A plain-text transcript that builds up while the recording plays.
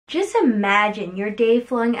Just imagine your day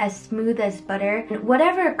flowing as smooth as butter, and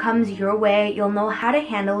whatever comes your way, you'll know how to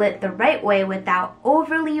handle it the right way without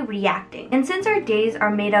overly reacting. And since our days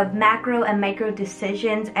are made of macro and micro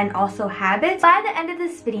decisions and also habits, by the end of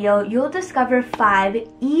this video, you'll discover 5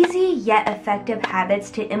 easy yet effective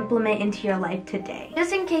habits to implement into your life today.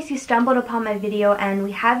 Just in case you stumbled upon my video and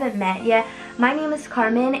we haven't met yet, my name is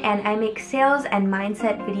Carmen and I make sales and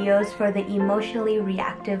mindset videos for the emotionally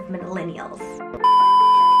reactive millennials.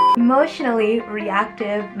 Emotionally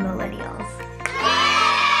reactive millennials.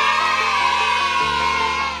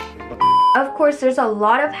 Of course, there's a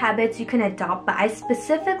lot of habits you can adopt, but I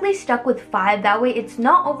specifically stuck with 5. That way it's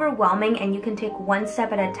not overwhelming and you can take one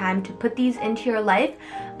step at a time to put these into your life.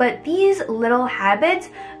 But these little habits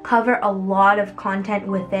cover a lot of content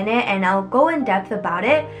within it and I'll go in depth about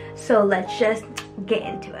it. So let's just get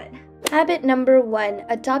into it. Habit number 1,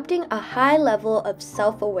 adopting a high level of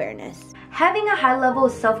self-awareness. Having a high level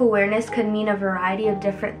of self-awareness could mean a variety of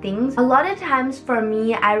different things. A lot of times for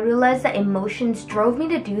me, I realized that emotions drove me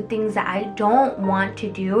to do things that I don't want to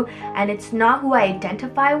do, and it's not who I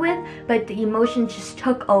identify with, but the emotions just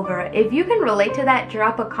took over. If you can relate to that,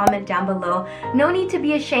 drop a comment down below. No need to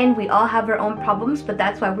be ashamed, we all have our own problems, but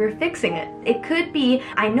that's why we're fixing it. It could be,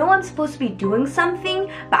 I know I'm supposed to be doing something,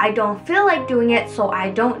 but I don't feel like doing it, so I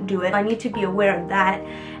don't do it. I need to be aware of that.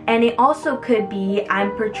 And it also could be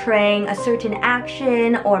I'm portraying a certain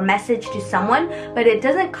action or message to someone, but it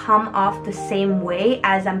doesn't come off the same way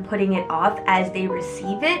as I'm putting it off as they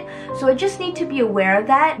receive it. So I just need to be aware of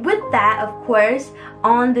that. With that, of course,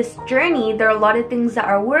 on this journey, there are a lot of things that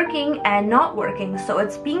are working and not working. So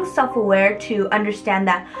it's being self-aware to understand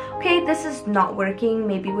that, okay, this is not working,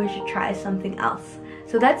 maybe we should try something else.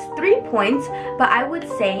 So that's 3 points, but I would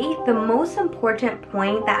say the most important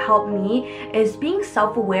point that helped me is being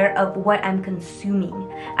self-aware of what I'm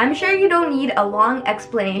consuming. I'm sure you don't need a long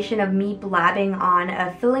explanation of me blabbing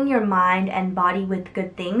on filling your mind and body with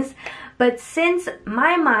good things, but since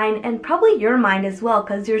my mind, and probably your mind as well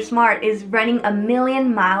because you're smart, is running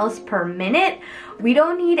 1,000,000 miles per minute, we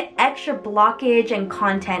don't need extra blockage and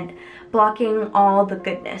content blocking all the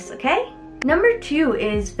goodness, okay? Number 2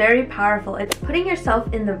 is very powerful. It's putting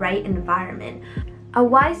yourself in the right environment. A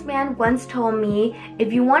wise man once told me,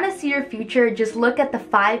 if you want to see your future, just look at the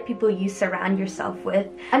 5 people you surround yourself with.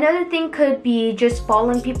 Another thing could be just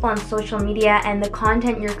following people on social media and the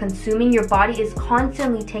content you're consuming. Your body is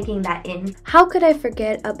constantly taking that in. How could I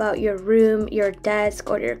forget about your room, your desk,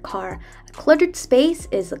 or your car? A cluttered space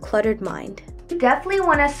is a cluttered mind. You definitely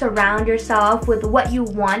want to surround yourself with what you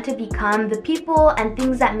want to become, the people and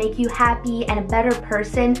things that make you happy and a better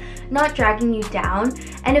person, not dragging you down.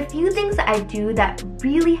 And a few things that I do that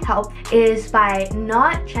really help is by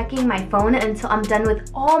not checking my phone until I'm done with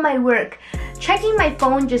all my work. Checking my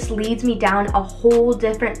phone just leads me down a whole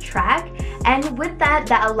different track, and with that,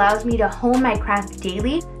 that allows me to hone my craft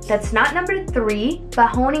daily. That's not number 3, but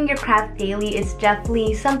honing your craft daily is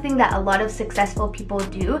definitely something that a lot of successful people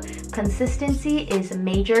do. Consistency is a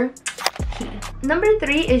major key. Number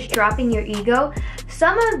 3 is dropping your ego.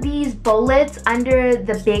 Some of these bullets under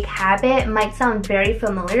the big habit might sound very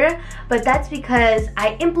familiar, but that's because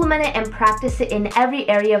I implement it and practice it in every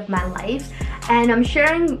area of my life. And I'm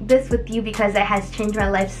sharing this with you because it has changed my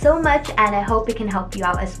life so much, and I hope it can help you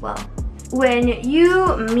out as well. When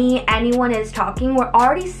you, me, anyone is talking, we're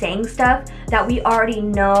already saying stuff that we already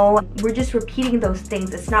know. We're just repeating those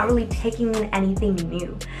things. It's not really taking in anything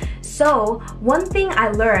new. So one thing I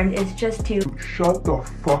learned is just to shut the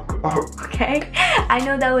fuck up. Okay? I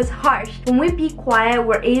know that was harsh. When we be quiet,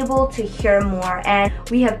 we're able to hear more, and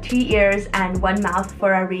we have 2 ears and 1 mouth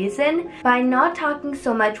for a reason. By not talking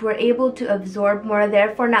so much, we're able to absorb more,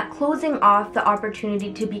 therefore not closing off the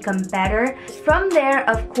opportunity to become better. From there,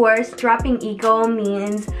 of course, dropping ego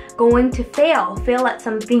means going to fail at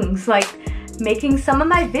some things, like making some of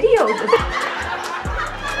my videos.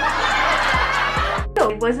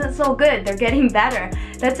 It wasn't so good, they're getting better.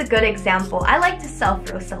 That's a good example. I like to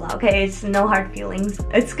self-roast a lot, okay? It's no hard feelings.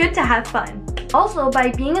 It's good to have fun. Also, by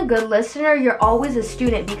being a good listener, you're always a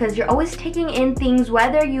student because you're always taking in things.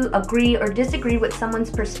 Whether you agree or disagree with someone's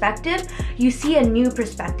perspective, you see a new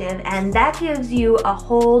perspective, and that gives you a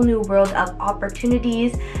whole new world of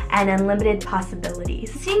opportunities and unlimited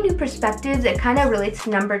possibilities. Seeing new perspectives, it kind of relates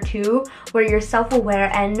to number 2, where you're self-aware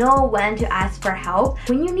and know when to ask for help.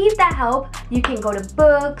 When you need that help, you can go to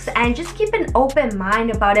books and just keep an open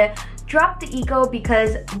mind about it. Drop the ego,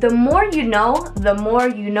 because the more you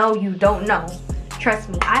know you don't know. Trust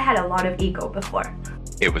me, I had a lot of ego before.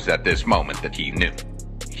 It was at this moment that he knew.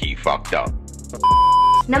 He fucked up.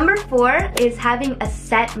 Number 4 is having a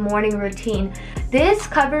set morning routine. This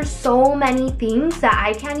covers so many things that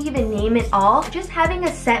I can't even name it all. Just having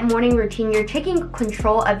a set morning routine, you're taking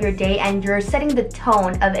control of your day and you're setting the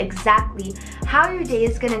tone of exactly how your day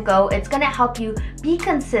is gonna go. It's gonna help you be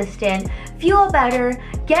consistent, feel better,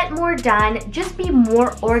 get more done, just be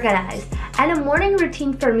more organized. And a morning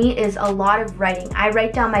routine for me is a lot of writing. I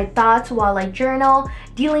write down my thoughts while I journal,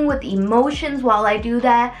 dealing with emotions while I do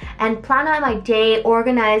that, and plan out my day,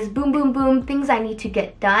 organize, boom, boom, boom, things I need to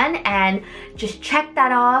get done, and just check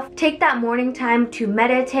that off. Take that morning time to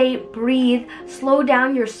meditate, breathe, slow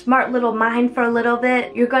down your smart little mind for a little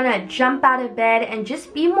bit. You're gonna jump out of bed and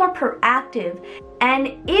just be more proactive.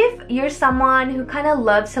 And if you're someone who kind of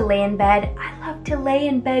loves to lay in bed, I love to lay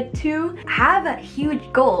in bed too. Have huge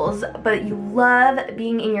goals, but you love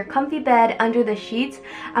being in your comfy bed under the sheets,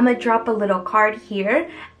 I'm gonna drop a little card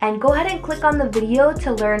here and go ahead and click on the video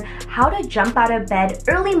to learn how to jump out of bed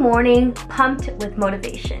early morning, pumped with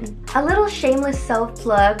motivation. A little shameless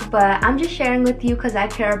self-plug, but I'm just sharing with you because I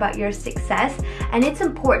care about your success, and it's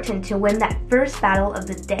important to win that first battle of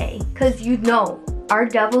the day, because you know, our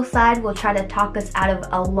devil side will try to talk us out of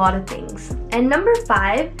a lot of things. And number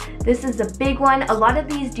 5, this is a big one. A lot of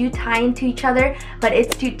these do tie into each other, but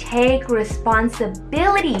it's to take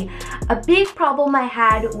responsibility. A big problem I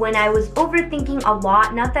had when I was overthinking a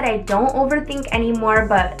lot, not that I don't overthink anymore,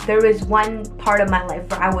 but there was one part of my life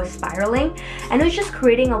where I was spiraling, and it was just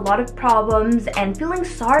creating a lot of problems and feeling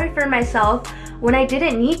sorry for myself when I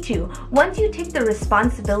didn't need to. Once you take the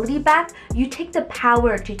responsibility back, you take the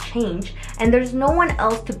power to change, and there's no one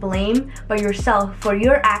else to blame but yourself for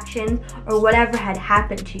your actions or whatever had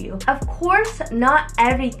happened to you. Of course, not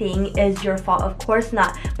everything is your fault, of course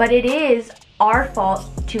not, but it is our fault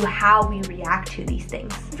to how we react to these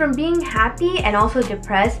things. From being happy and also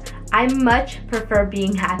depressed, I much prefer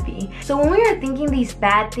being happy. So when we are thinking these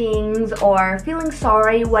bad things or feeling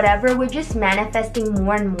sorry, whatever, we're just manifesting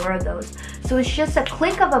more and more of those. So it's just a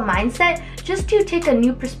click of a mindset just to take a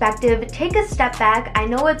new perspective, take a step back. I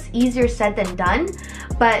know it's easier said than done,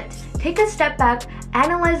 but take a step back,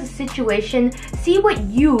 analyze the situation, see what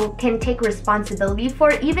you can take responsibility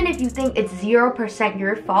for, even if you think it's 0%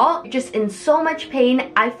 your fault. You're just in so much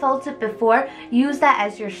pain, I felt it before, use that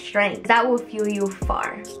as your strength. That will fuel you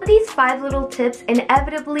far. These 5 little tips,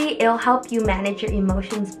 inevitably, it'll help you manage your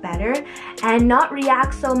emotions better and not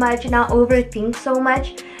react so much, not overthink so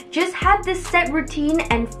much. Just have this set routine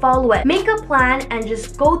and follow it. Make a plan and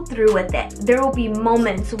just go through with it. There will be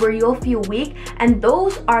moments where you'll feel weak, and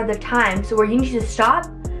those are the times where you need to stop,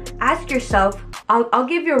 ask yourself, I'll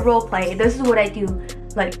give you a role play. This is what I do.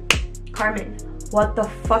 Like, Carmen, what the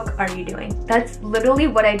fuck are you doing? That's literally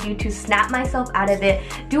what I do to snap myself out of it.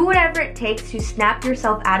 Do whatever it takes to snap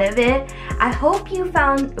yourself out of it. I hope you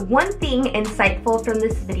found one thing insightful from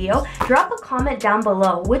this video. Drop a comment down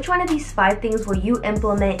below. Which one of these 5 things will you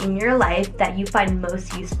implement in your life that you find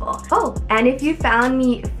most useful? Oh, and if you found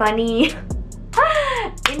me funny,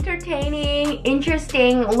 entertaining,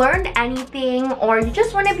 interesting, learned anything, or you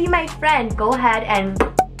just want to be my friend, go ahead and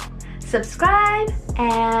subscribe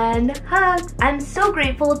and hug. I'm so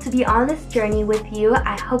grateful to be on this journey with you.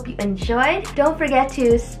 I hope you enjoyed. Don't forget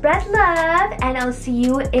to spread love, and I'll see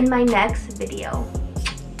you in my next video.